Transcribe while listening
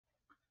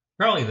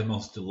probably the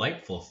most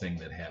delightful thing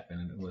that happened.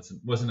 And it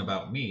wasn't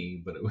about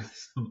me, but it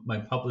was my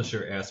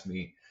publisher asked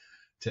me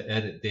to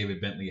edit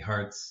David Bentley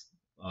Hart's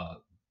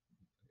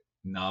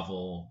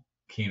novel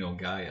Kino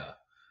Gaia,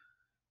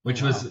 Oh,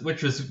 wow.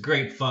 which was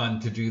great fun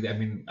to do. I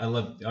mean,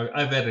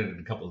 I've edited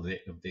a couple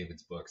of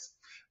David's books,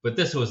 but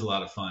this was a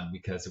lot of fun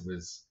because it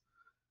was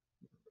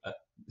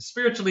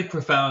spiritually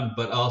profound,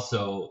 but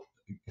also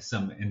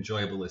some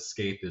enjoyable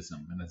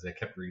escapism. And as I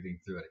kept reading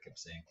through it, I kept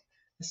saying,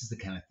 "This is the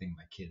kind of thing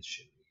my kids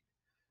should read."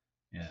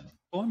 And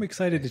Well, I'm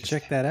excited to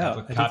check that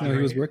out. I didn't know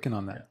he was working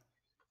on that. Yeah.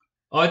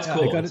 Oh, it's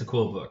cool. It's a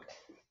cool book.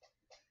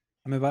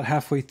 I'm about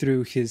halfway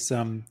through his.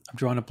 I'm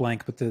drawing a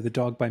blank, but the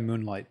Dog by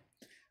Moonlight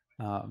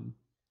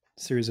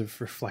series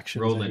of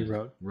reflections that he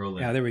wrote.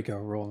 Roland. Yeah, there we go.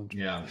 Roland.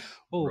 Yeah.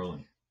 Oh,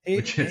 Roland.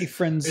 Hey,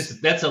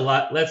 friends. That's a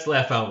lot. Let's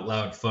laugh out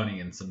loud funny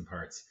in some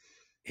parts.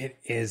 It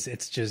is.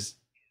 It's just.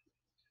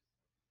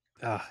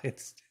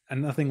 It's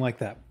nothing like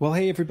that. Well,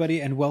 hey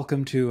everybody, and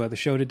welcome to the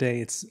show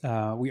today. It's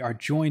we are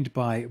joined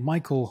by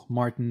Michael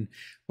Martin.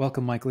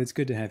 Welcome, Michael. It's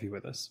good to have you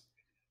with us.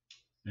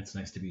 It's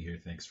nice to be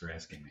here. Thanks for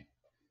asking me.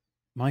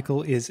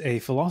 Michael is a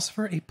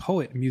philosopher, a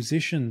poet,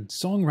 musician,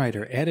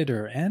 songwriter,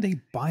 editor, and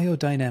a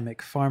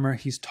biodynamic farmer.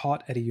 He's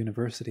taught at a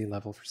university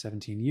level for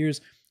 17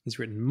 years. He's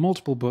written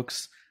multiple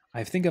books.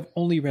 I think I've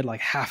only read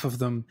like half of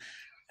them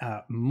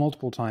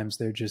multiple times.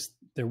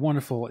 They're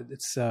wonderful.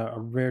 It's a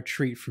rare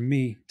treat for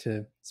me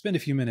to spend a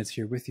few minutes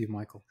here with you,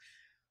 Michael.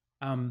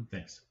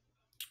 Thanks.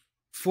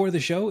 For the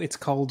show, it's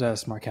called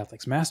Smart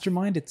Catholics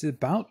Mastermind. It's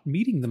about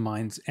meeting the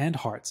minds and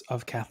hearts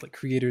of Catholic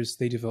creators.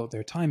 They devote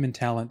their time and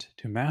talent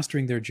to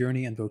mastering their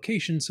journey and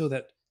vocation so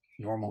that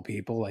normal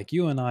people like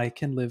you and I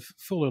can live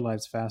fuller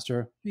lives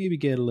faster, maybe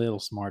get a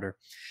little smarter.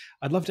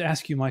 I'd love to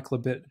ask you, Michael,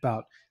 a bit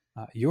about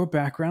your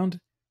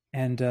background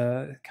and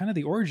kind of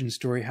the origin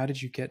story. How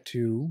did you get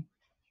to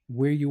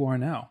where you are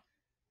now?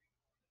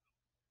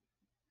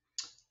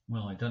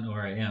 Well, I don't know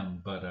where I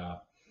am, but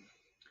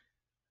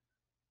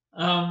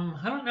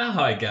I don't know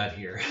how I got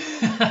here.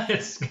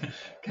 It's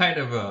kind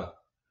of a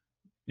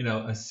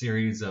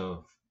series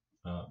of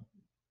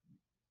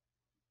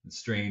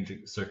strange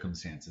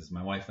circumstances.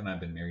 My wife and I have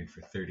been married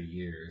for 30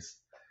 years.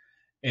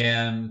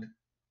 And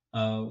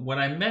when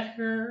I met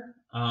her,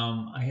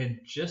 I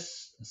had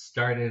just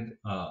started,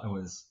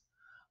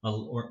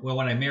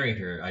 when I married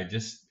her, I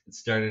just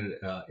started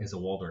as a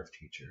Waldorf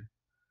teacher.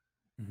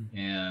 Mm-hmm.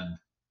 And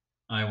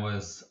I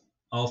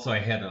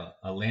had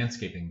a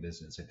landscaping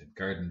business. I did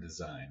garden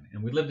design,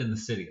 and we lived in the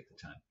city at the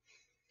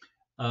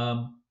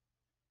time.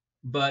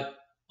 But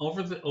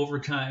over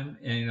time,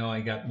 and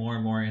I got more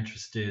and more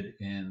interested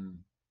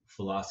in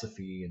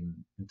philosophy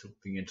and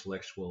the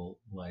intellectual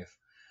life.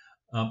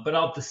 But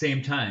all at the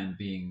same time,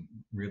 being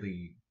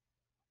really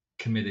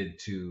committed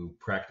to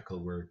practical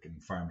work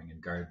and farming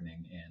and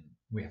gardening. And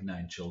we have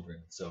 9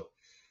 children, so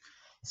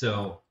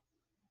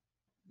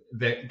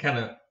that kind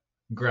of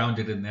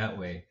grounded in that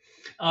way.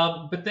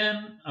 But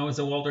then I was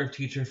a Waldorf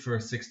teacher for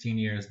 16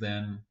 years.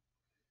 Then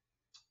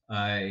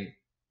I,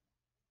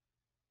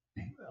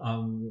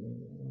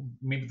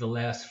 maybe the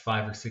last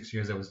 5 or 6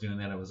 years I was doing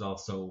that, I was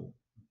also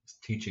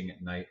teaching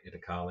at night at a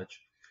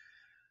college.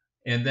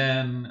 And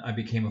then I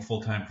became a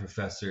full-time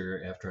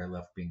professor after I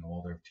left being a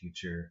Waldorf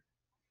teacher.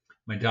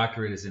 My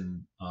doctorate is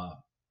in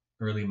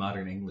early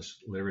modern English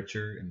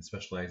literature and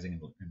specializing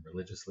in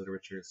religious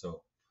literature.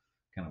 So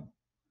kind of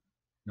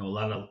know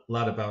a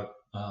lot about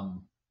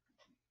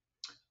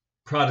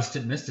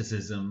Protestant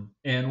mysticism.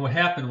 And what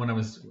happened when I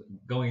was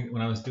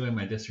doing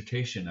my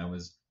dissertation, I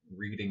was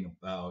reading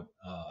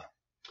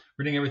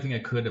everything I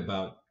could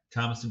about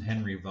Thomas and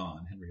Henry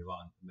Vaughan, the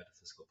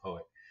metaphysical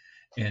poet,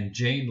 and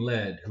Jane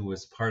Ledd, who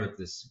was part of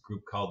this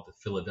group called the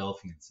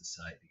Philadelphian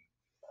Society.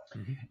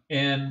 Mm-hmm.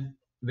 And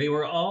they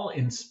were all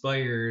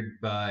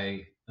inspired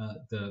by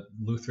the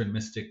Lutheran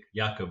mystic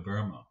Jakob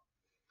Burma.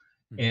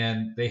 Mm-hmm.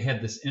 And they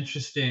had this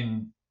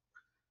interesting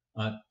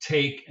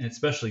take, and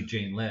especially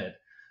Jane Ledd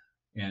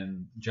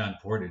and John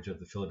Portage of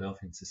the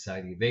Philadelphian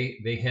Society,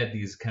 they had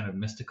these kind of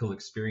mystical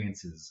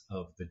experiences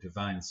of the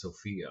divine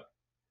Sophia,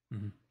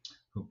 mm-hmm.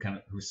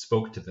 who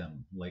spoke to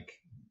them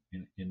like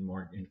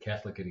in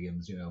Catholic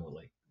idioms,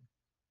 like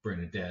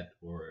Bernadette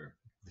or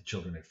the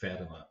children at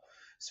Fatima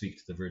speak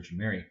to the Virgin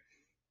Mary.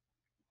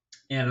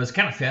 And I was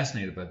kind of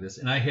fascinated by this,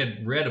 and I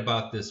had read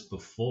about this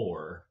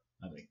before,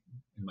 in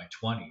my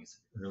 20s,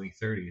 early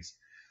 30s,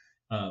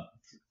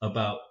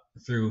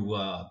 through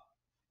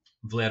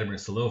Vladimir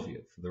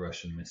Soloviev, the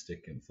Russian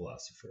mystic and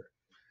philosopher.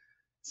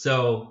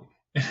 So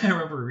I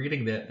remember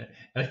reading that,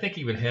 and I think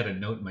he even had a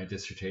note in my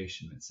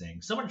dissertation and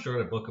saying, someone should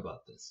write a book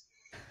about this.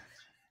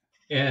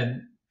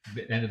 And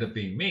it ended up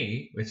being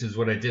me, which is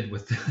what I did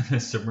with the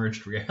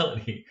submerged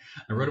reality.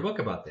 I wrote a book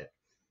about that.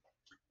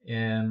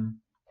 And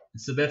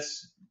so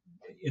that's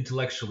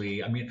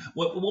intellectually,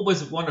 what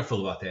was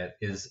wonderful about that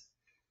is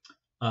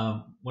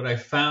what I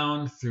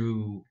found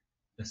through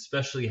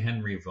especially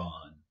Henry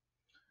Vaughan.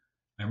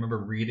 I remember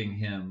reading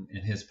him,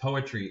 and his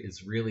poetry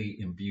is really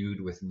imbued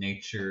with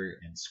nature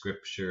and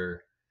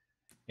scripture,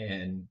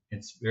 and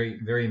it's very,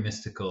 very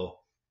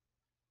mystical,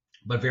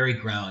 but very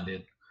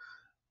grounded.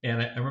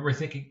 And I remember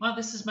thinking, wow,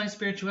 this is my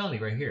spirituality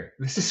right here.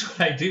 This is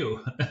what I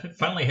do.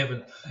 Finally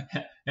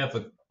have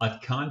a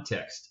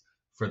context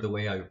for the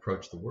way I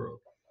approach the world.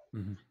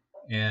 Mm-hmm.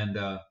 And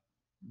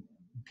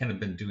kind of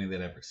been doing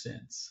that ever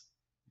since.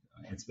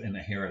 It's been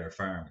here at our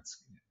farm.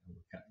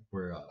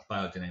 We're a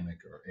biodynamic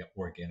or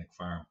organic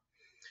farm.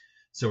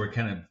 So we're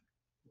kind of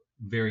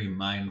very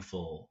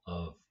mindful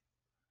of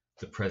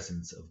the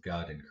presence of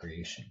God in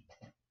creation,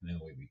 and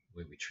the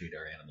way we treat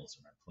our animals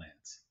and our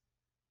plants.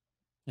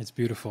 It's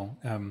beautiful.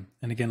 And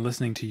again,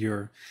 listening to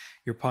your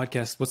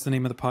podcast, what's the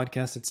name of the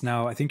podcast? It's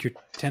now, I think you're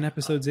 10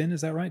 episodes in.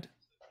 Is that right?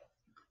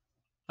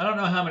 I don't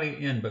know how many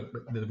in, but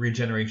the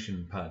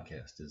Regeneration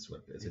podcast is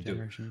what it is. I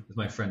do with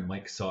my friend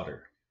Mike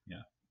Sauter.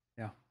 Yeah.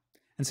 Yeah.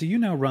 And so you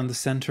now run the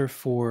Center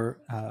for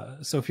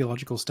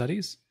Sophiological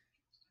Studies.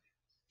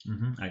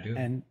 Mm-hmm, I do.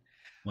 And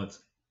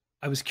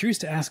I was curious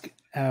to ask,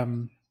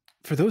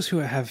 for those who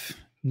have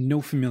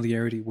no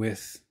familiarity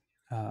with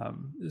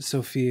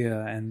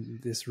Sophia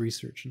and this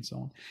research and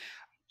so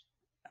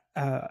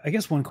on, I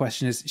guess one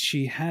question is,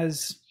 she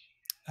has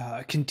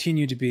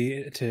continued to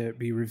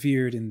be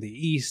revered in the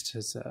East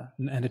as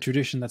and a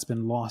tradition that's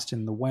been lost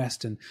in the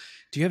West. And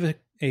do you have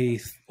a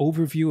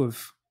overview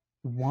of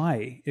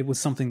why it was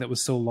something that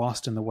was so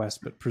lost in the West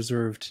but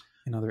preserved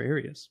in other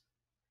areas?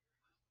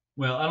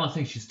 Well, I don't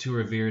think she's too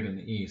revered in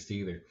the East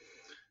either.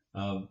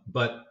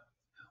 But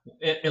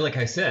like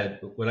I said,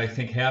 what I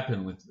think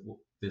happened with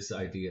this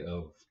idea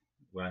of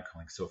what I'm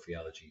calling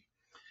Sophiology.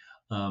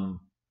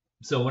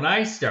 So when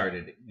I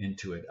started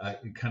into it, I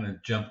kind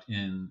of jumped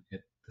in at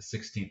the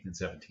 16th and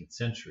 17th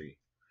century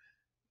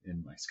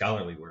in my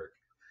scholarly work.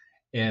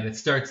 And it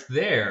starts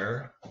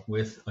there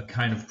with a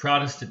kind of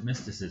Protestant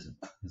mysticism,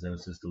 as I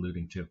was just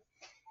alluding to.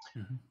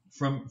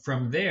 Mm-hmm.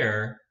 From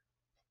there,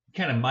 it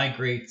kind of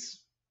migrates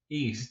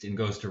east and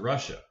goes to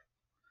Russia.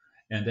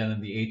 And then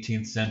in the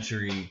 18th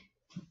century,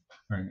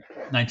 or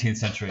 19th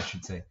century, I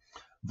should say,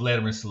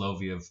 Vladimir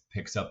Soloviev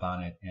picks up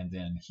on it, and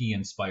then he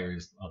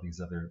inspires all these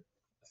other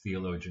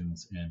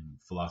theologians and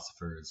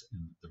philosophers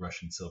in the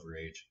Russian Silver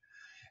Age.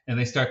 And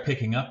they start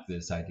picking up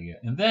this idea.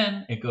 And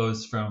then it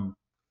goes from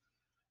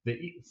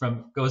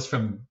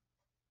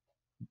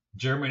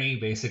Germany,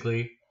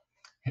 basically,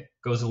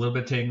 goes a little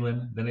bit to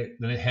England, then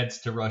it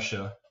heads to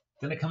Russia.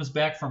 Then it comes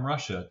back from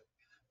Russia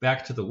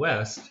back to the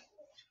West,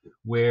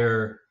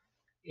 where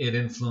it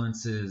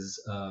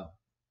influences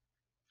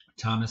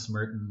Thomas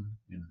Merton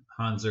and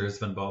Hans Urs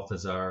von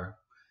Balthasar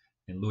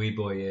and Louis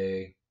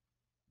Boyer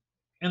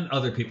and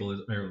other people,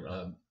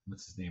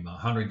 what's his name,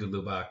 Henri de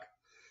Lubac.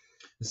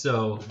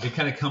 So it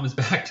kind of comes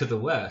back to the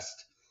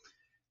West.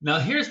 Now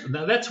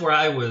that's where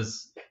I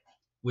was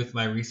with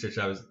my research.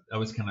 I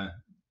was kind of,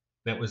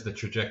 that was the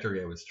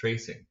trajectory I was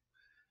tracing.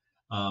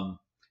 And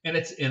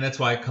that's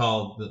why I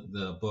called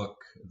the book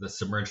The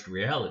Submerged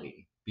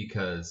Reality,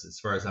 because as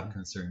far as I'm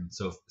concerned,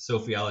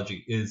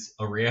 Sophiology is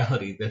a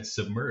reality that's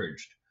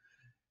submerged.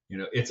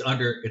 It's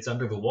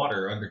under the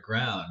water,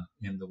 underground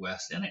in the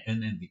West and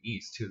in the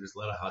East too. There's a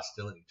lot of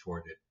hostility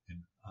toward it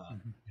in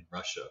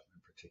Russia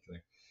in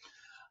particular.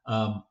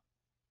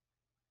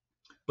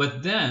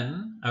 But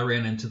then I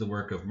ran into the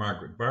work of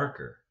Margaret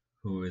Barker,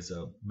 who is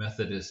a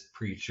Methodist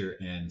preacher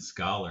and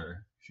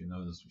scholar. She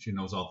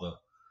knows all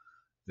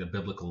the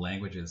biblical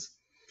languages,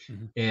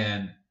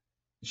 and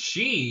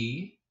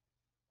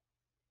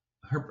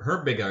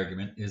her big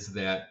argument is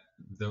that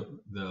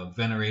the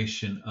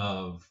veneration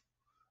of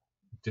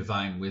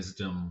divine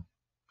wisdom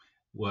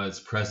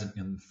was present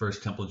in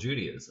First Temple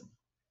Judaism.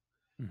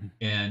 Mm-hmm.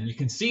 And you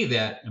can see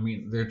that,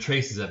 there are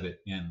traces of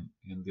it in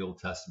the Old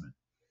Testament.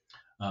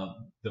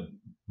 The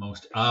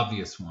most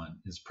obvious one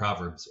is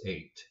Proverbs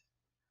 8,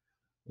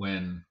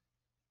 when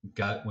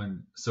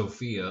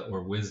Sophia,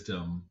 or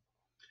wisdom,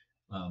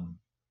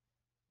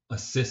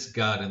 assists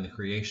God in the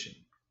creation,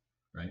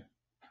 right?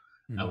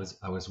 Mm-hmm.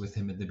 I was with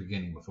him in the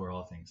beginning, before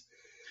all things.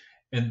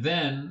 And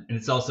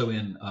it's also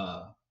in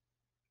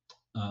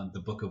the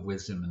Book of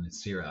Wisdom in the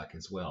Sirach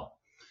as well.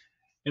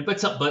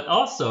 But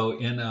also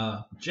in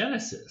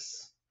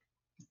Genesis,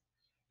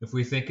 if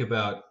we think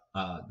about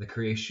the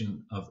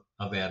creation of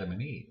Adam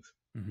and Eve,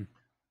 mm-hmm.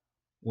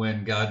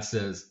 when God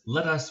says,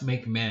 "Let us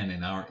make man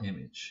in our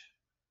image."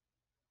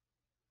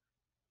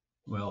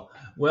 Well,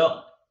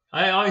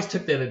 I always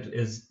took that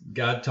as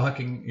God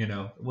talking.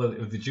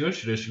 The Jewish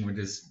tradition would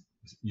just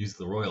use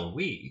the royal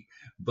we,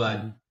 but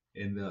mm-hmm.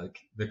 in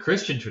the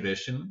Christian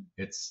tradition,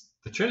 it's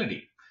the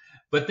Trinity.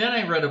 But then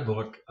I read a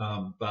book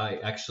by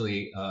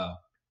actually.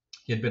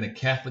 He had been a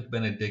Catholic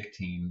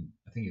Benedictine,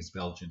 I think he's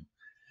Belgian,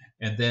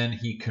 and then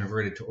he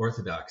converted to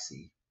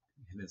Orthodoxy.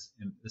 And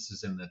this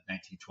is in the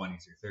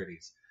 1920s or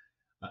 30s.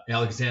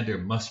 Alexander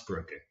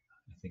Musbrugge,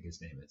 I think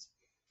his name is.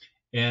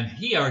 And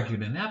he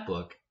argued in that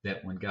book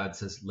that when God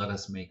says, "Let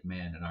us make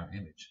man in our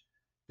image,"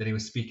 that he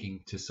was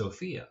speaking to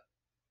Sophia,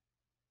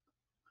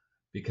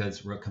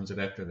 because what comes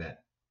after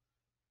that?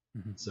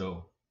 Mm-hmm.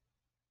 So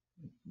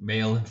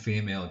male and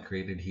female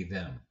created he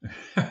them,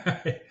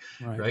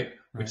 right?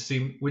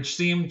 Which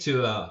seemed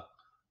to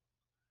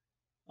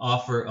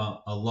offer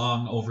a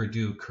long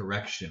overdue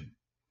correction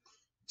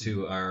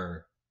to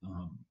our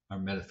our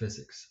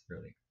metaphysics,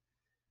 really.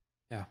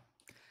 Yeah.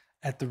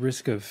 At the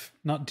risk of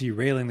not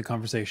derailing the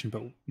conversation,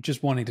 but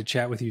just wanting to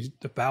chat with you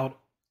about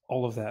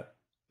all of that.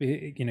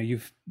 You know,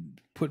 you've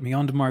put me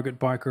on to Margaret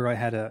Barker. I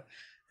had an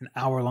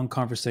hour-long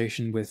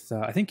conversation with,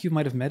 I think you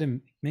might have met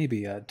him,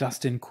 maybe,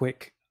 Dustin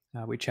Quick.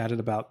 We chatted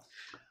about.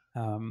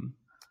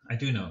 I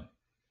do know.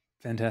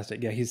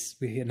 Fantastic. Yeah,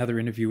 we had another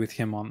interview with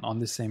him on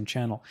this same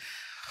channel.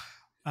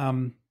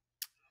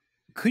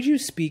 Could you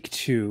speak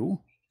to,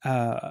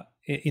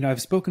 you know,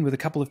 I've spoken with a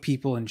couple of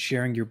people and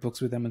sharing your books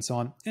with them and so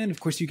on. And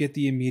of course you get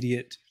the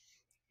immediate,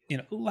 you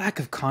know, lack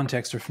of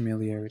context or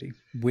familiarity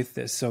with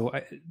this. So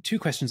two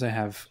questions I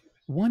have.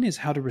 One is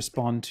how to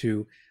respond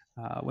to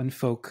when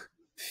folk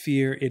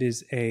fear it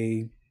is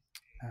a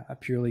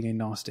purely a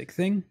Gnostic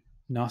thing,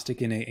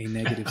 Gnostic in a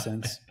negative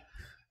sense.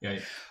 Yeah.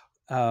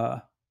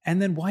 And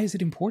then why is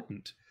it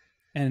important?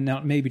 And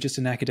now maybe just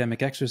an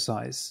academic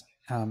exercise.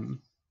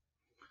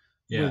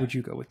 Where would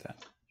you go with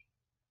that?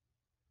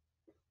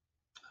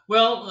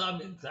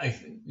 Well,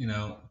 you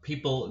know,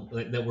 people,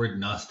 that word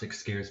Gnostic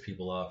scares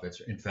people off. It's,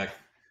 in fact,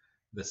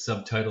 the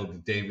subtitle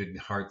of David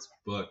Hart's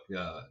book,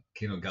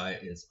 Kino Gaia,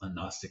 is A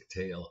Gnostic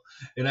Tale.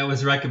 And I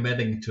was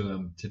recommending to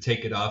him to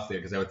take it off there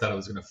because I thought it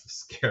was going to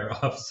scare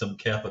off some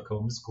Catholic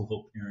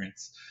homeschool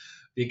parents,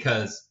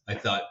 because I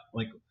thought,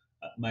 like,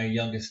 my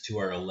youngest two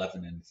are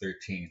 11 and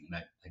 13,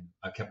 and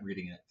I kept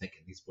reading it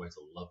thinking these boys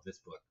will love this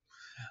book.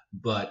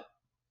 But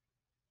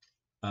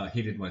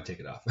he didn't want to take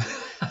it off.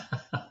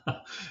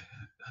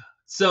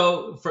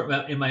 So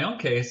in my own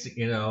case,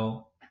 you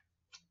know,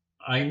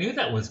 I knew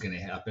that was going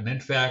to happen. In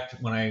fact,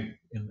 when I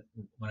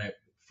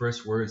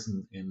first words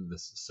in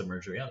this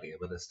submerged reality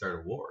about the start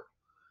of war,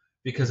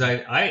 because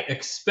I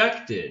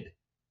expected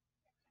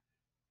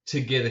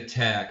to get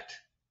attacked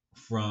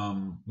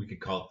from, we could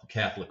call it the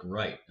Catholic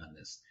right on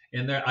this.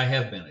 And I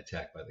have been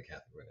attacked by the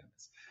Catholic right on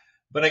this.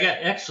 But I got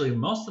actually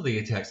most of the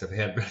attacks I've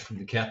had been from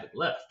the Catholic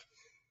left.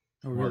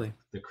 Oh, really?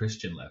 The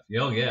Christian left.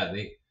 Oh, yeah.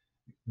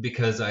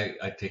 Because I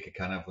take a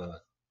kind of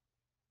a,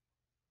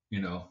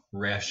 you know,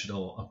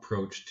 rational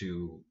approach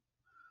to,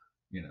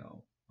 you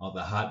know, all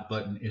the hot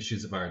button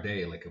issues of our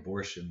day, like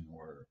abortion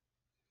or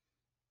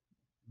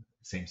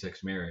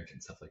same-sex marriage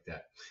and stuff like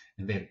that.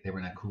 And they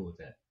were not cool with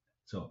that.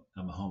 So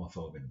I'm a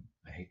homophobe and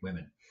I hate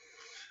women.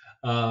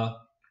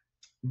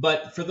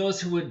 But for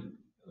those who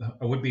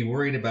would be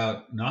worried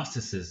about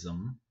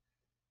Gnosticism,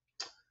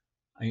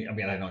 and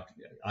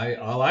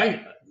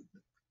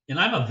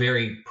I'm a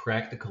very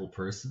practical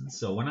person.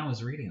 So when I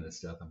was reading this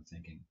stuff, I'm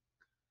thinking,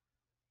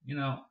 you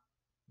know,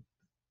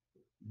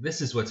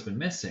 this is what's been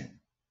missing.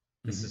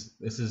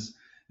 Mm-hmm.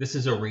 This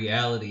is a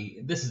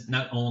reality. This is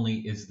not only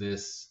is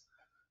this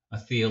a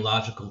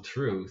theological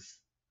truth,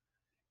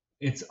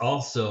 it's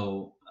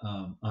also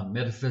a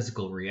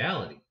metaphysical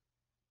reality.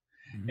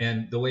 Mm-hmm.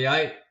 And the way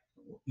I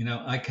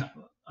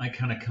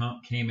kind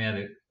of came at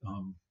it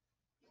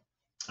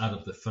out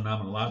of the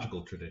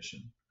phenomenological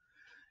tradition.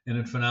 And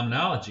in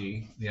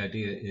phenomenology, the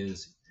idea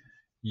is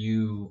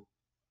you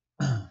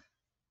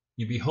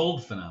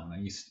behold phenomena,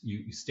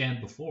 you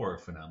stand before a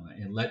phenomena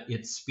and let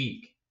it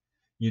speak.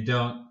 You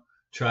don't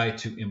try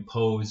to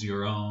impose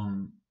your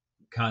own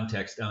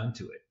context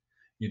onto it.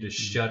 You just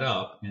shut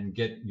up and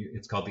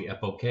it's called the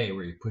epoche,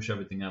 where you push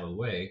everything out of the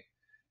way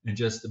and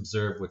just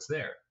observe what's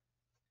there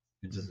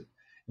and just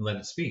let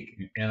it speak.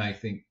 And I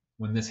think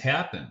when this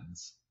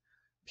happens,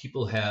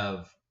 people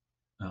have,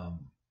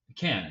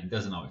 it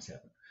doesn't always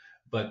happen,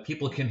 but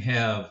people can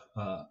have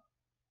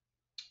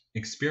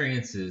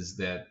experiences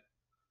that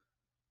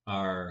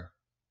are,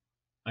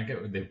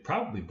 they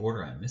probably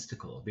border on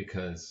mystical,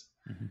 because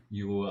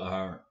you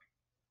have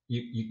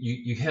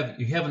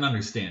an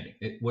understanding.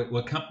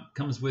 What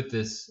comes with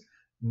this,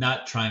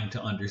 not trying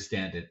to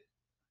understand it,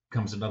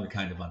 comes another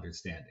kind of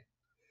understanding.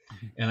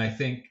 And I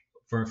think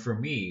for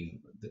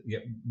me,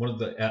 one of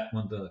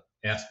the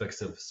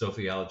aspects of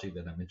Sophiology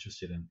that I'm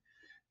interested in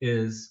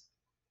is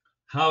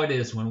how it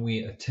is when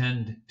we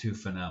attend to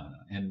phenomena.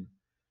 And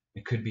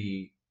it could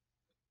be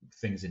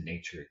things in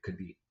nature, it could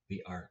be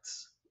the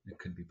arts, it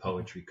could be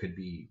poetry, it could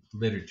be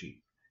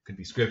liturgy, it could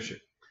be scripture.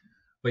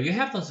 But you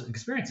have those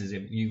experiences.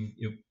 You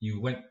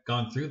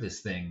gone through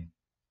this thing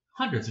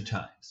hundreds of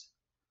times,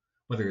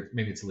 whether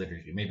maybe it's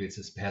liturgy, maybe it's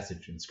this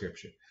passage in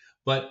scripture.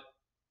 But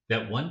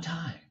that one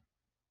time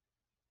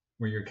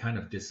where you're kind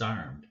of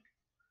disarmed,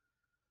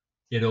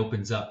 it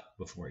opens up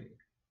before you,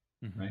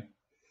 right?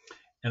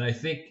 And I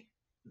think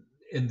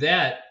in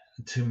that,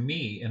 to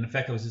me, and in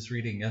fact, I was just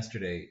reading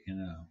yesterday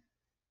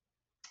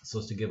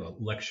supposed to give a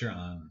lecture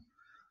on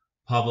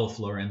Pavel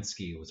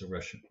Florensky, who was a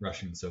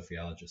Russian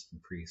Sophiologist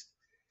and priest,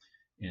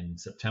 in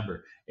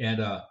September.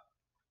 And I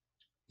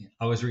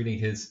was reading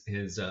his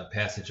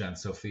passage on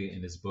Sophia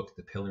in his book,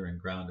 The Pillar and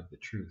Ground of the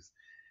Truth.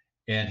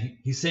 And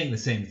he's saying the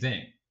same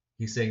thing.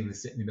 He's saying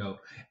this, you know,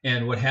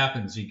 and what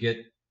happens, you get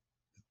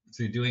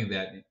through doing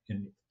that,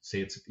 and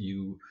say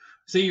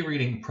you're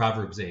reading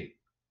Proverbs 8.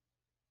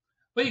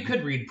 Well, you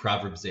could read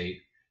Proverbs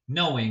 8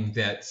 knowing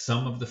that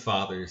some of the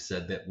fathers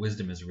said that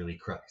wisdom is really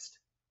Christ,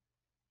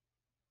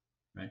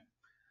 right?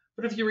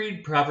 But if you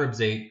read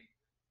Proverbs 8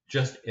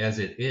 just as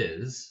it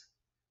is,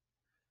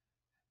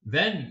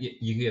 then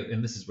you get,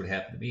 and this is what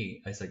happened to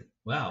me. I was like,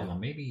 wow, well,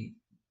 maybe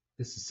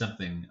this is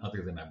something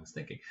other than I was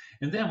thinking.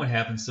 And then what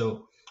happens?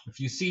 So if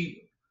you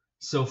see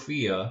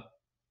Sophia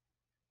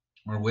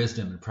or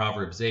wisdom in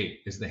Proverbs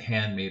 8 is the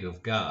handmaid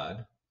of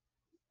God,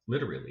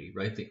 literally,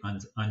 right? The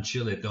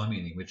ancilla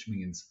domini, which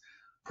means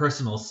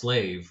personal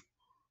slave,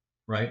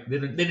 right? They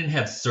didn't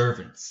have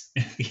servants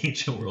in the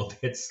ancient world,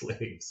 they had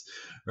slaves,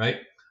 right?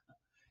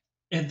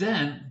 And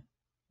then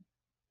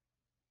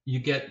you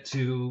get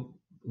to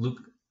Luke,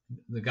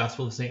 the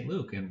Gospel of St.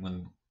 Luke, and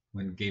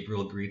when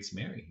Gabriel greets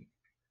Mary,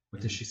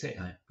 what does she say?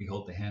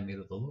 Behold, the handmaid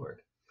of the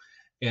Lord.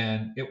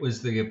 And it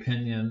was the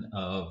opinion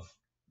of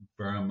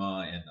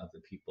Burma and other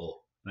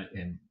people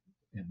in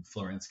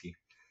Florensky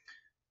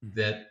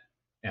that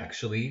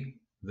actually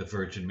the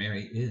Virgin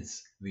Mary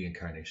is the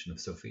incarnation of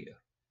Sophia,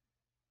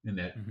 and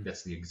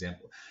that's the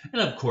example.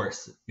 And of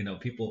course,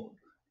 people,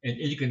 and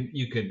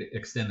you could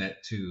extend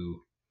that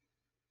to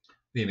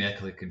the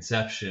Immaculate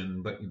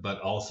Conception,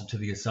 but also to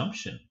the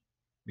Assumption,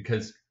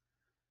 because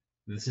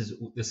this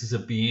is a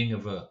being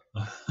of a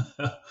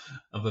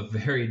of a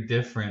very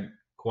different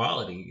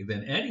quality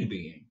than any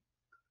being,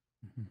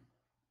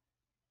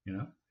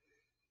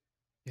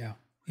 Yeah.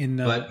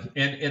 But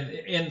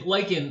and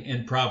like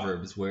in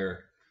Proverbs,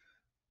 where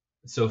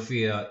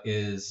Sophia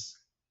is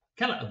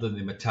kind of the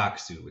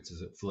metaxu, which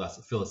is a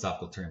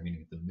philosophical term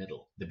meaning the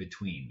middle, the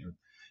between, or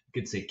you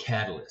could say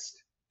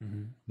catalyst,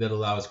 that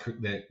allows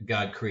that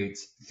God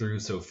creates through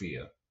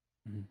Sophia.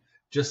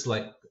 Just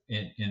like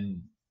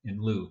in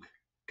Luke,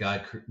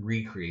 God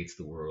recreates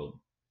the world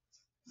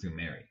through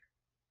Mary.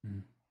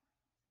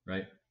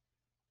 Right?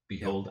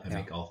 Behold, I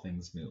make all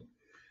things new.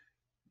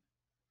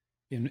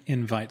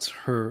 Invites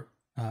her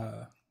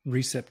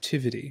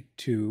receptivity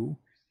to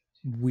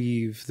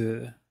weave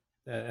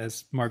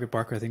as Margaret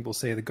Barker I think will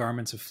say, the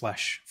garments of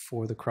flesh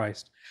for the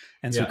Christ.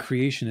 And so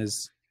creation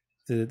is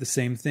the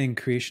same thing.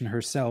 Creation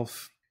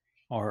herself,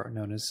 or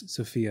known as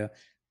Sophia,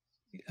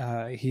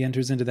 he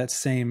enters into that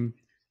same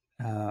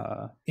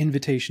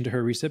invitation to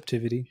her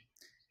receptivity.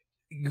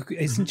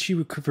 Isn't she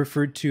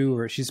referred to,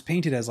 or she's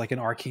painted as like an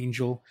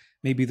archangel,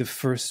 maybe the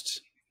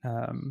first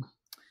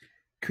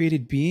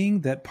created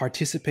being that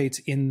participates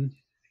in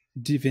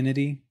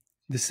divinity,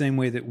 the same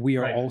way that we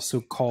are also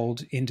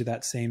called into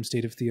that same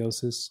state of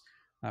theosis,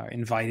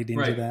 invited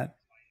into that.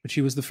 But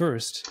she was the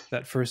first,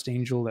 that first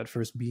angel, that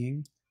first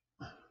being.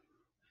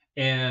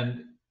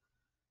 And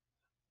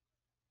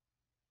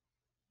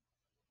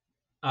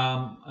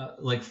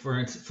like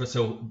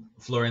so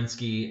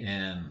Florensky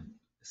and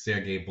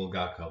Sergei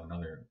Bulgakov,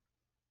 another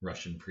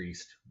Russian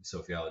priest,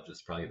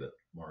 Sophiologist, probably the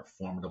more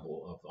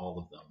formidable of all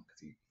of them,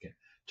 because he can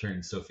turn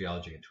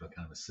Sophiology into a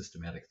kind of a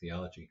systematic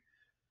theology.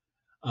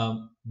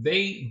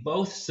 They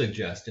both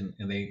suggest, and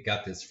they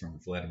got this from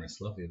Vladimir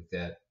Soloviev,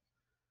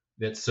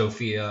 that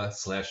Sophia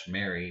 /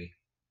 Mary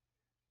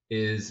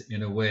is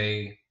in a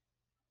way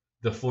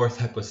the fourth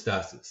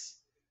hypostasis,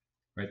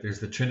 right? There's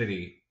the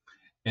Trinity,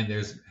 and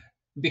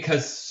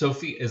because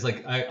Sophia is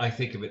like, I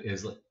think of it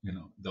as like,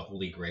 the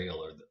Holy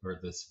Grail, or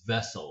this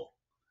vessel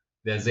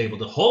that is able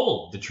to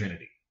hold the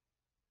Trinity.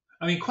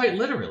 I mean, quite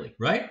literally,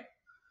 right?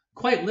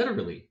 Quite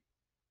literally.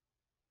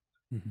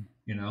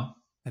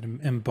 It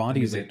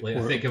embodies it,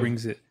 or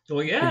brings it.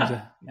 Well,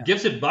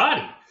 gives it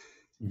body.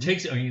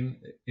 Takes,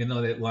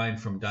 that line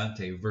from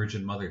Dante,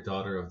 Virgin Mother,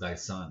 daughter of thy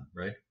Son,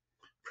 right?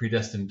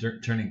 Predestined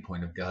turning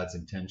point of God's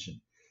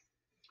intention,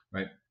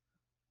 right?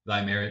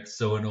 Thy merit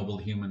so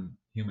ennobled human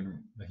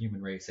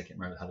race. I can't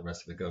remember how the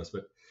rest of it goes,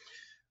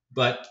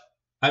 but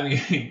I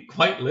mean,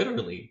 quite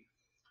literally,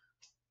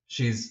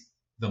 she's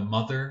the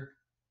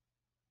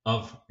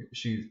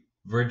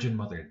Virgin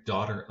Mother,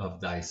 daughter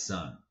of thy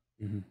Son.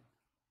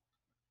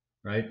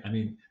 Right? I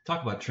mean,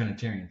 talk about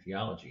Trinitarian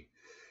theology.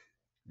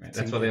 Right?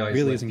 That's why they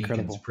always let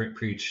deacons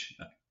preach.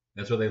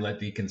 That's why they let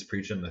deacons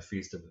preach on the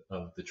Feast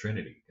of the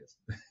Trinity.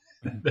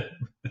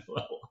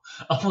 Well,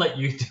 I'll let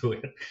you do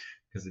it,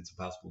 because it's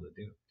impossible to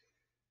do.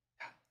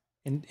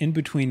 In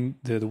between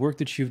the work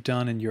that you've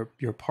done and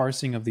your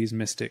parsing of these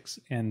mystics,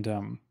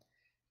 and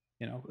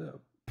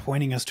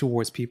pointing us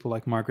towards people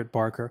like Margaret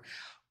Barker,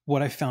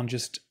 what I found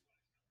just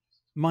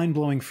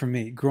mind-blowing for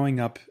me, growing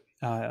up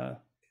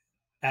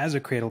as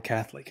a cradle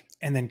Catholic,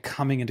 and then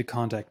coming into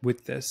contact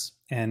with this,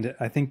 and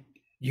I think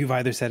you've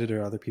either said it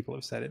or other people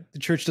have said it, the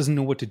church doesn't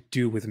know what to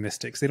do with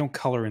mystics. They don't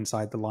color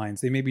inside the lines.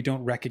 They maybe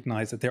don't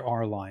recognize that there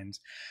are lines,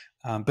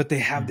 but they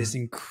have this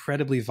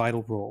incredibly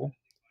vital role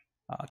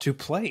to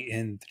play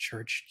in the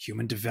church,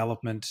 human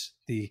development,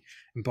 the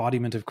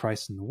embodiment of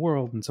Christ in the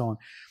world, and so on,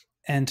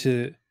 and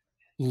to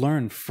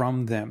learn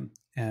from them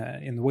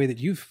in the way that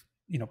you've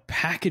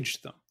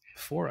packaged them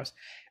for us.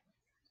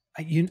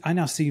 I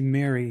now see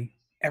Mary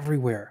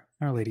everywhere,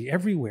 Our Lady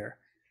everywhere,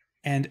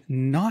 and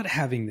not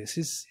having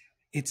this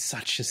it's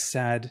such a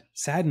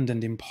saddened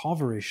and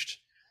impoverished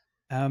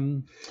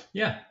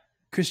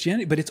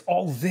Christianity. But it's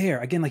all there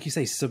again, like you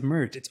say,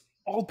 submerged. It's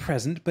all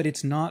present, but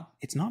it's not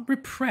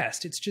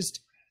repressed. It's just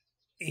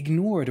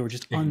ignored, or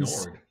just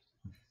ignored.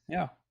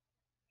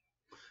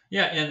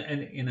 Yeah,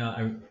 and I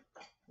don't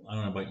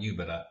know about you,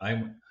 but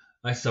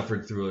I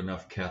suffered through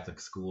enough Catholic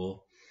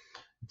school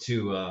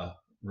to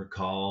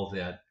recall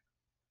that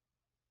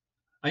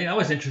I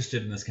was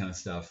interested in this kind of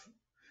stuff.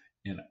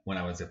 And when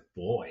I was a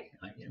boy,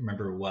 I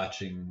remember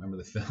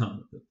the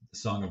film, The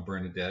Song of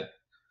Bernadette.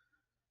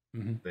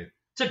 Hmm.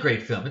 It's a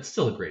great film. It's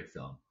still a great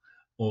film.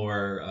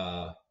 Or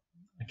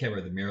I can't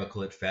remember The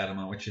Miracle at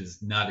Fatima, which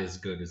is not as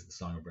good as The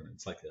Song of Bernadette.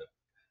 It's like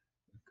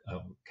a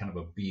kind of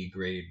a B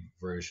grade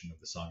version of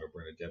The Song of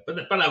Bernadette.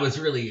 But I was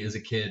really, as a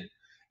kid,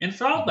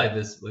 enthralled Hmm. by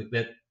this, like,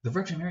 that the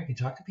Virgin Mary can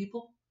talk to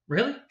people.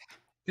 Really?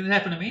 Can it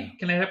happen to Yeah. me?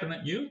 Can it happen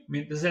to you? I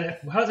mean,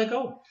 how does that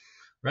go?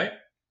 Right?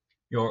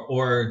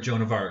 Or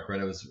Joan of Arc, right?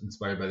 I was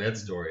inspired by that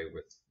story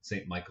with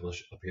Saint Michael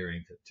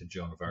appearing to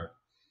Joan of Arc.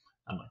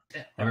 I'm like, I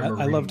Yeah,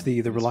 remember I loved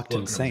reading the this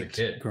reluctant book when I was a saint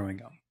kid.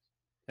 growing up.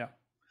 Yeah.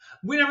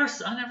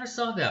 I never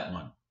saw that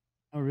one.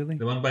 Oh, really?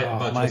 The one Oh,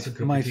 about Joseph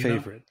my Cupertino.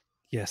 favorite.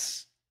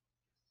 Yes.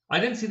 I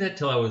didn't see that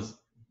till I was,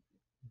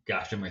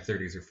 gosh, in my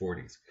 30s or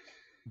 40s.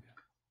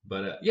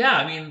 But yeah,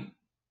 I mean,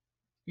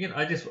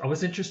 I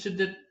was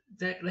interested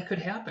that could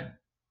happen,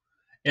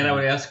 and I Right.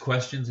 would ask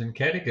questions in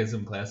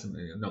catechism class,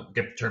 and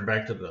get turned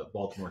back to the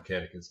Baltimore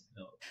Catechism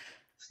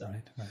stuff,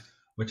 Right. Right.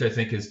 which I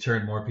think has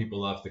turned more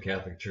people off the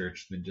Catholic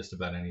Church than just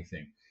about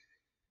anything.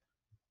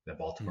 The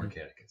Baltimore Hmm.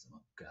 Catechism.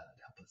 Oh, God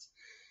help us.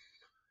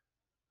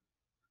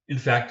 In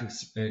fact,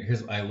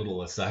 here's my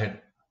little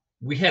aside.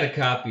 We had a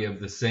copy of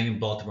the same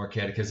Baltimore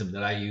Catechism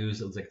that I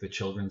used. It was like the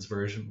children's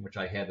version, which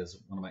I had as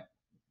one of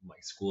my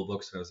school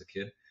books when I was a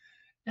kid.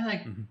 And I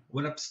Hmm.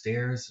 went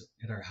upstairs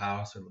at our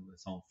house, or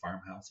this old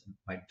farmhouse, and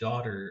my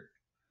daughter,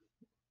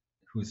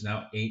 who's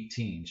now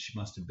 18, she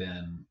must have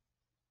been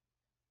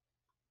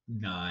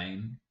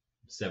 9,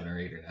 7 or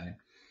 8 or 9,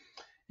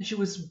 and she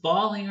was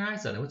bawling her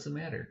eyes out. What's the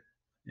matter?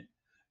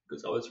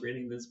 Because I was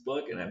reading this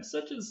book and I'm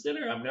such a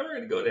sinner. I'm never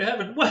going to go to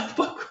heaven. What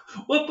book?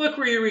 What book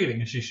were you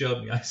reading? And she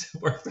showed me. I said,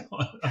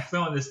 I'm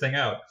throwing this thing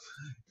out.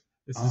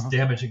 This is Uh-huh.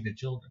 damaging to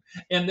children.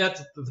 And that's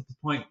the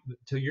point.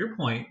 To your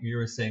point, you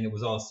were saying it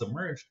was all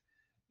submerged.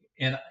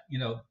 And,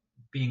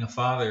 being a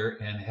father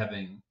and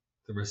having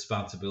the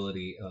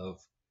responsibility of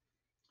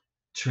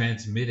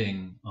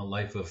transmitting a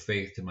life of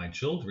faith to my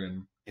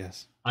children,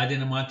 Yes. I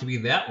didn't want to be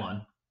that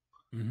one,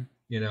 Hmm.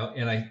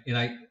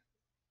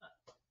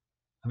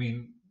 I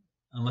mean,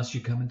 unless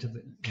you come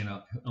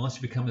unless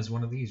you become as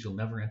one of these, you'll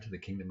never enter the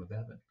kingdom of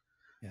heaven.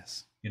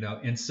 Yes.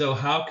 And so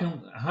how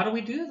do we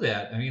do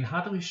that? I mean,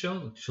 how do we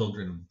show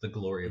children the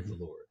glory of Hmm. the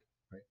Lord,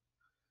 right?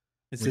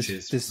 It's Which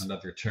this is this.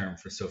 another term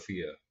for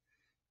Sophia.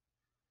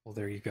 Well,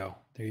 there you go.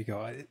 There you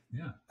go.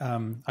 Yeah.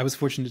 I was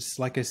fortunate,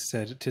 like I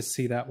said, to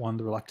see that one,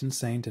 The Reluctant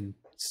Saint, and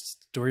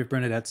Story of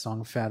Bernadette,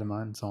 Song of Fatima,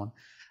 and so on.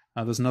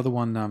 There's another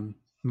one,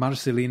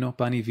 Marcelino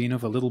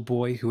Banivinov, a little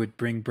boy who would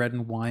bring bread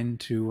and wine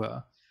to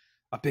a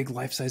big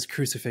life-size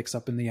crucifix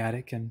up in the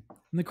attic, and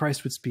the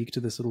Christ would speak to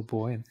this little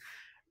boy. And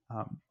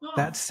that Oh,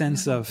 yeah,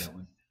 sense I like of that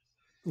one.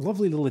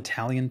 lovely little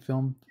Italian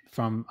film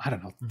from, I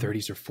don't know, Mm-hmm.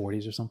 30s or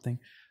 40s or something.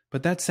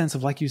 But that sense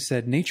of, like you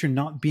said, nature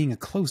not being a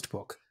closed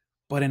book,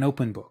 but an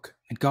open book,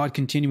 and God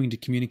continuing to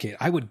communicate.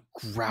 I would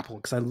grapple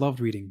because I loved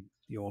reading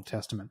the Old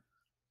Testament.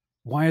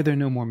 Why are there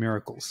no more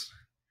miracles?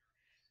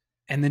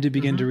 And then to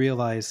begin to Mm-hmm.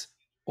 realize,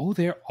 oh,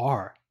 there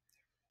are.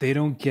 They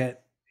don't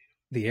get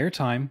the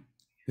airtime.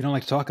 We don't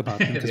like to talk about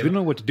them because we don't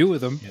know what to do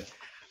with them.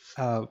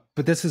 Yeah.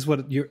 But this is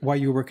why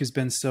your work has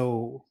been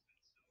so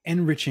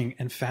enriching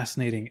and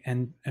fascinating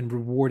and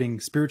rewarding,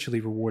 spiritually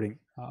rewarding.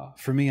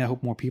 For me, I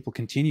hope more people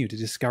continue to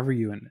discover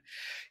you. And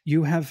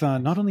you have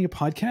not only a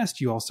podcast,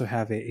 you also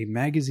have a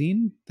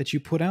magazine that you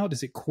put out.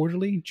 Is it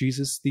quarterly?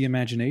 Jesus the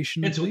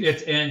Imagination, I believe?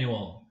 It's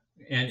annual,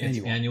 and it's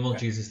Annual. annual. Okay.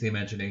 Jesus the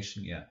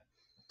Imagination, yeah.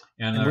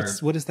 And And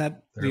what is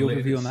that? our The overview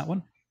on latest. that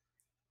one?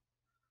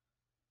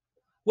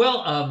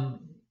 Well,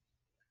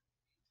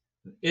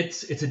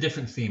 it's a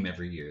different theme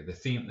every year. The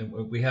theme,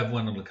 we have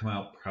one that'll come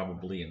out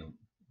probably in a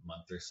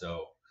month or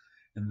so,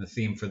 and the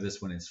theme for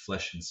this one is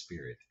flesh and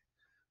spirit.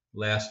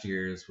 Last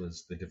year's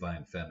was the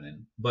divine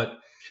feminine, but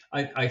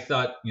I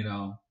thought,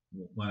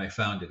 when I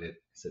founded it,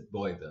 I said,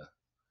 boy,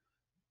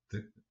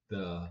 the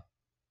the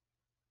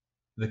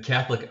the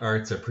Catholic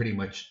arts are pretty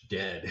much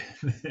dead,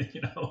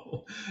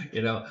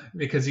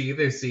 because you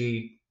either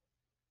see,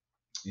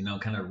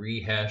 kind of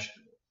rehashed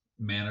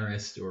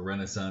mannerist or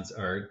Renaissance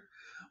art,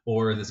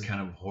 or this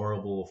kind of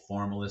horrible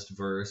formalist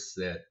verse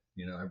that,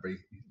 everybody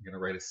going to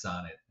write a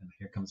sonnet, and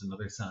here comes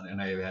another sonnet,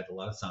 and I had a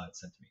lot of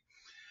sonnets sent to me.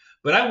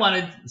 But I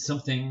wanted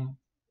something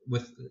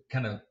with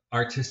kind of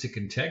artistic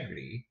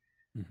integrity,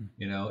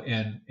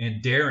 Mm-hmm.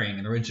 and daring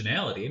and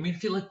originality. I mean,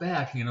 if you look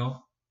back,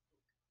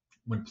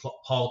 when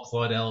Paul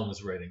Claudel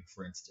was writing,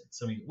 for instance,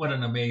 I mean, what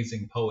an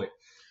amazing poet.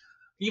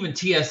 Even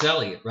T.S.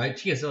 Eliot, right?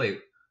 T.S. Eliot,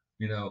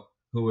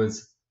 who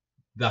was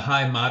the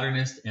high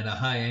modernist and a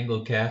high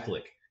Anglo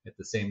Catholic at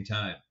the same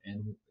time.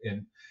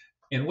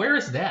 And where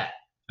is that?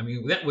 I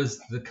mean, that was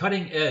the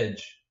cutting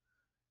edge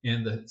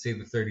in the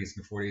 30s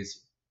and 40s,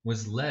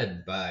 was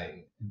led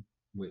by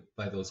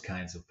those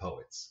kinds of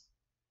poets.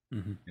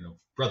 Mm-hmm.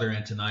 Brother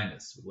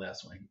Antoninus, the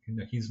last one.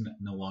 He's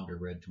no longer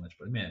read too much,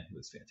 but man, he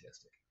was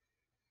fantastic.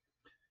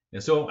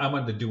 And so I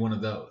wanted to do one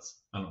of those.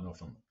 I don't know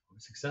if I'm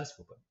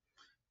successful, but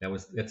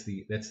that's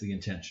the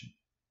intention.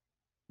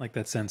 Like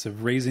that sense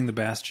of raising the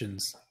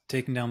bastions,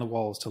 taking down the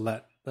walls to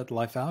let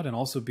life out, and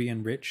also be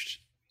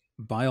enriched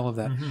by all of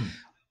that. Mm-hmm.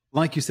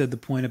 Like you said, the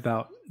point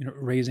about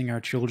raising our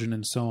children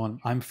and so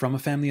on. I'm from a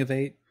family of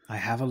 8. I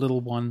have a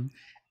little one,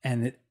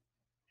 and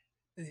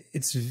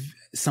it's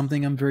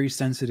something I'm very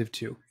sensitive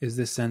to. Is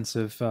this sense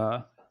of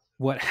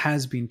what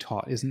has been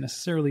taught isn't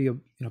necessarily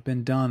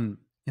been done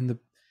in the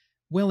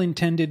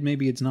well-intended.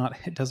 Maybe it's not.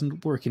 It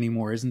doesn't work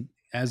anymore. Isn't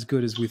as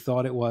good as we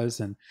thought it was.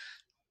 And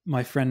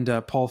my friend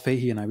Paul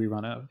Fahey and I, we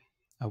run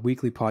a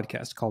weekly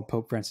podcast called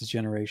Pope Francis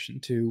Generation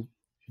to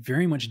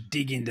very much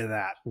dig into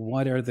that.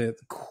 What are the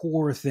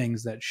core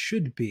things that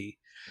should be,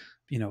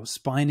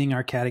 spining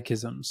our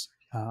catechisms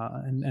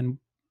and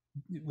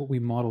what we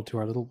model to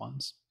our little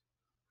ones?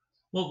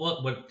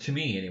 Well, what to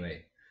me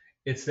anyway,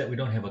 it's that we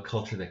don't have a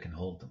culture that can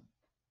hold them.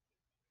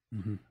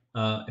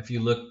 Mm-hmm. If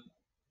you look,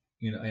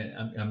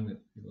 I'm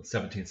a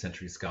 17th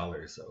century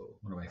scholar, so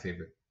one of my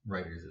favorite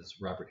writers is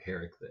Robert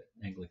Herrick, the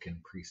Anglican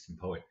priest and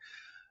poet.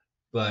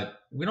 But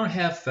we don't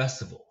have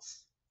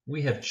festivals.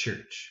 We have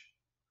church.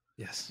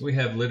 Yes. We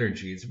have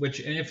liturgies,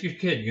 and if you're a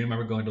kid, you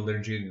remember going to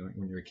liturgy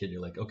when you were a kid,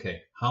 you're like,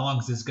 okay, how long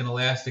is this going to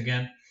last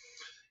again?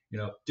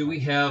 Do we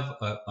have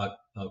a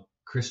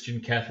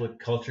Christian Catholic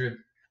culture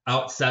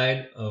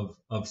outside of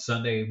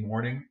Sunday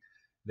morning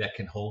that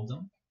can hold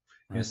them?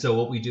 Right. And so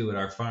what we do at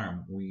our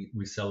farm, we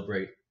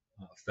celebrate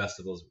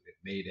festivals. We have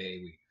May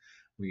Day,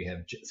 we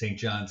have St.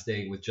 John's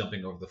Day with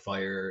jumping over the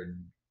fire and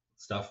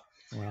stuff.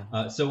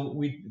 Wow. So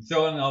we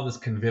throw in all this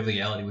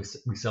conviviality.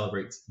 We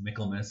celebrate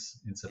Michaelmas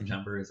in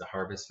September as a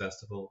harvest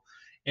festival.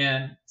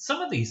 And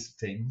some of these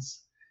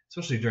things,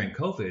 especially during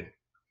COVID,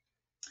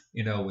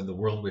 when the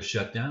world was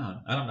shut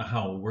down, I don't know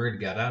how word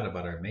got out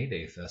about our May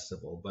Day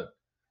festival, but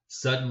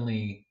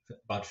suddenly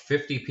about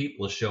 50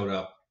 people showed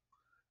up.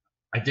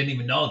 I didn't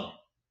even know them.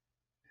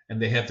 And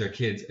they have their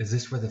kids. Is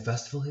this where the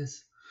festival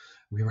is?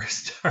 We were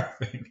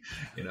starving,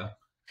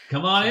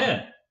 come on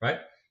in, right?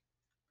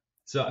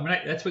 So,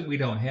 that's what we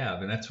don't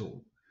have. And that's what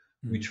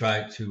we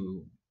try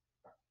to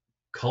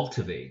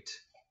cultivate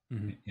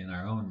in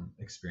our own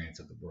experience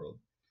of the world.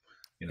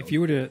 If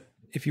you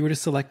were to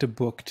select a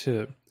book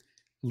to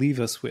leave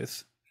us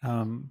with,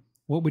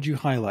 what would you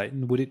highlight?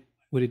 And would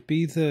it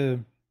be the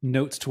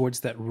notes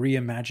towards that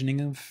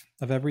reimagining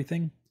of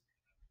everything?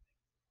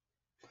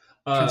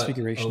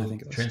 Transfiguration, I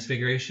think it was.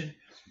 Transfiguration.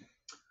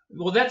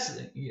 Well, that's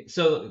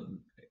so.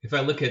 If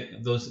I look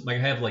at those, I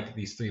have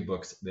these 3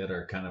 books that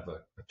are kind of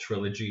a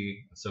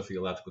trilogy, a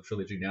Sophiological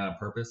trilogy, not on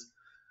purpose,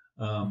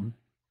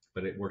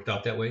 but it worked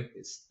out that way.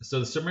 So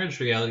the submerged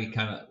reality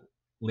kind of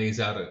lays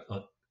out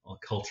a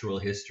cultural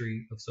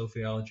history of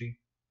Sophiology,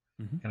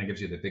 kind of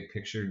gives you the big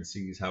picture and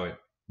sees how it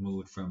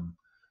moved from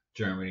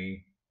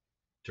Germany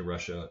to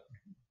Russia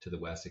to the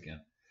West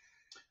again.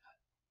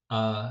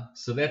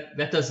 So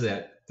that does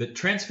that. The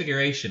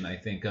Transfiguration I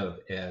think of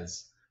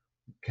as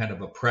kind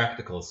of a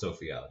practical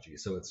Sophiology.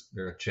 So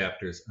there are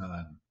chapters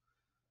on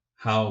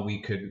how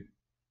we could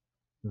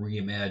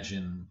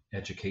reimagine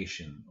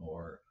education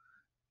or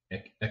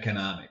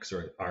economics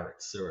or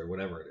arts or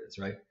whatever it is,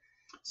 right?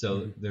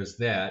 So there's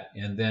that.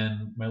 And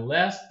then my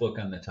last book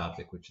on the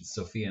topic, which is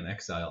Sophia in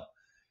Exile,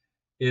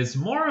 is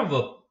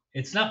more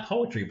it's not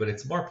poetry, but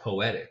it's more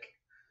poetic.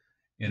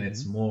 And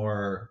it's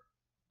more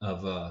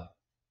of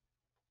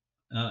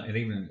and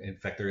even, in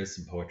fact, there is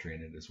some poetry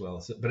in it as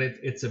well. So, but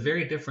it's a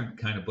very different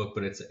kind of book,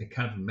 but it's a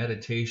kind of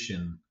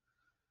meditation.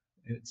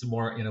 It's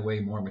in a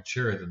way, more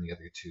mature than the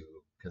other 2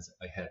 because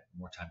I had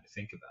more time to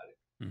think about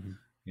it.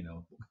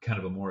 Kind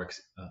of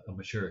a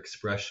mature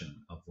expression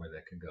of where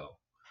that can go.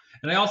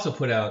 And I also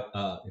put out,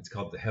 it's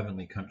called The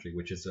Heavenly Country,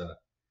 which is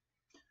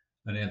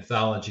an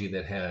anthology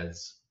that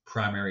has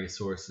primary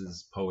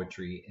sources,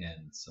 poetry,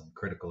 and some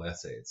critical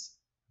essays.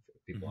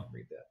 If people want to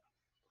read that.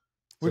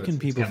 Where can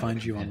people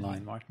find you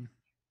online, Martin?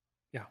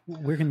 Yeah,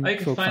 where can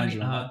people find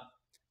you online?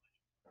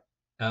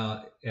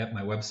 At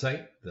my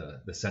website,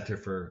 the Center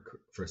for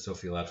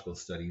Sophiological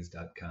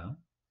Studies.com.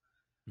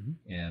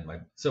 And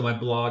my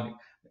blog,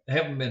 I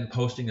haven't been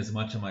posting as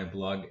much on my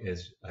blog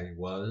as I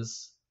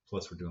was.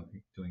 Plus, we're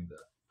doing the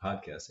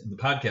podcast, and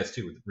the podcast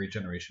too, with the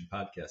Regeneration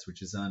Podcast,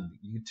 which is on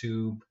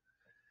YouTube,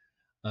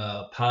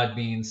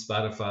 Podbean,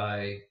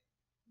 Spotify,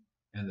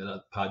 and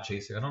the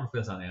Podchaser. I don't know if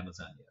it's on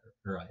Amazon yet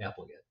or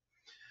Apple yet.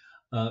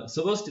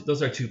 So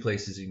those are 2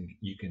 places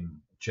you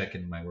can check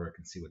in my work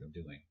and see what I'm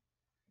doing,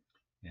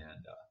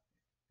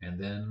 and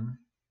then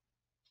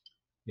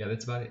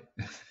that's about it.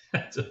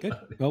 That's about Good.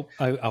 it. Well,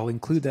 I'll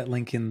include that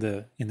link in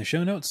the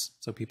show notes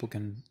so people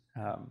can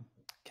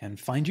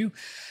find you.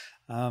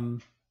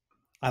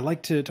 I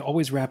like to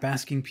always wrap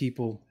asking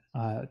people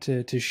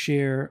to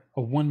share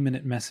a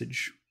 1-minute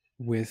message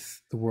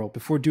with the world.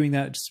 Before doing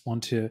that, I just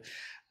want to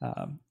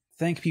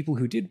thank people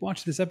who did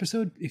watch this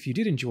episode. If you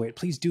did enjoy it,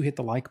 please do hit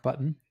the like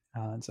button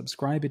and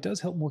subscribe. It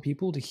does help more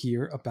people to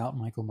hear about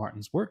Michael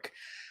Martin's work.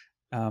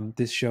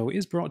 This show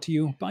is brought to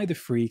you by the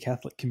free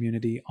Catholic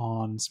community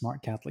on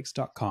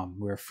smartcatholics.com.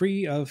 We're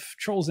free of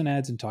trolls and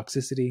ads and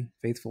toxicity,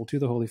 faithful to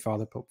the Holy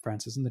Father, Pope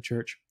Francis, and the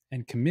Church,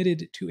 and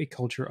committed to a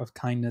culture of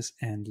kindness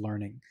and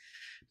learning.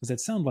 Does that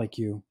sound like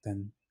you?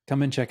 Then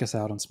come and check us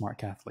out on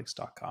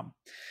smartcatholics.com.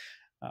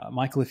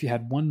 Michael, if you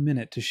had 1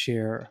 minute to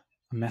share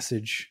a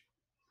message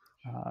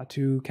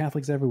to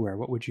Catholics everywhere,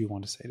 what would you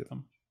want to say to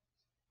them?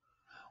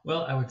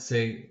 Well, I would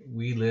say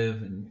we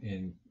live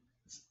in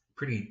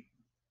pretty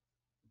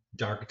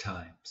dark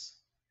times.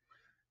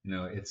 You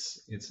know,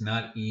 it's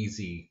not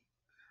easy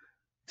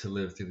to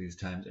live through these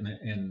times,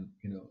 and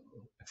you know,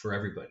 for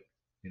everybody.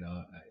 You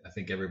know, I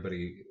think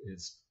everybody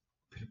is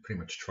pretty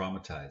much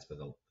traumatized by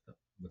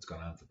what's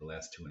gone on for the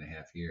last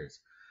 2.5 years.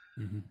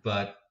 Mm-hmm.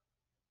 But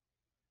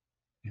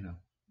you know,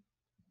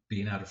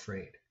 be not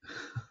afraid.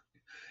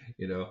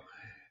 you know,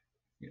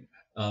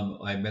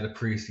 I met a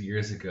priest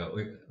years ago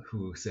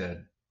who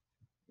said,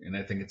 and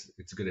I think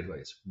it's good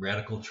advice: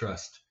 radical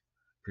trust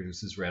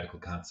produces radical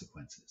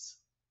consequences.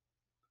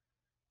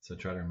 So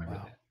try to remember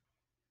that.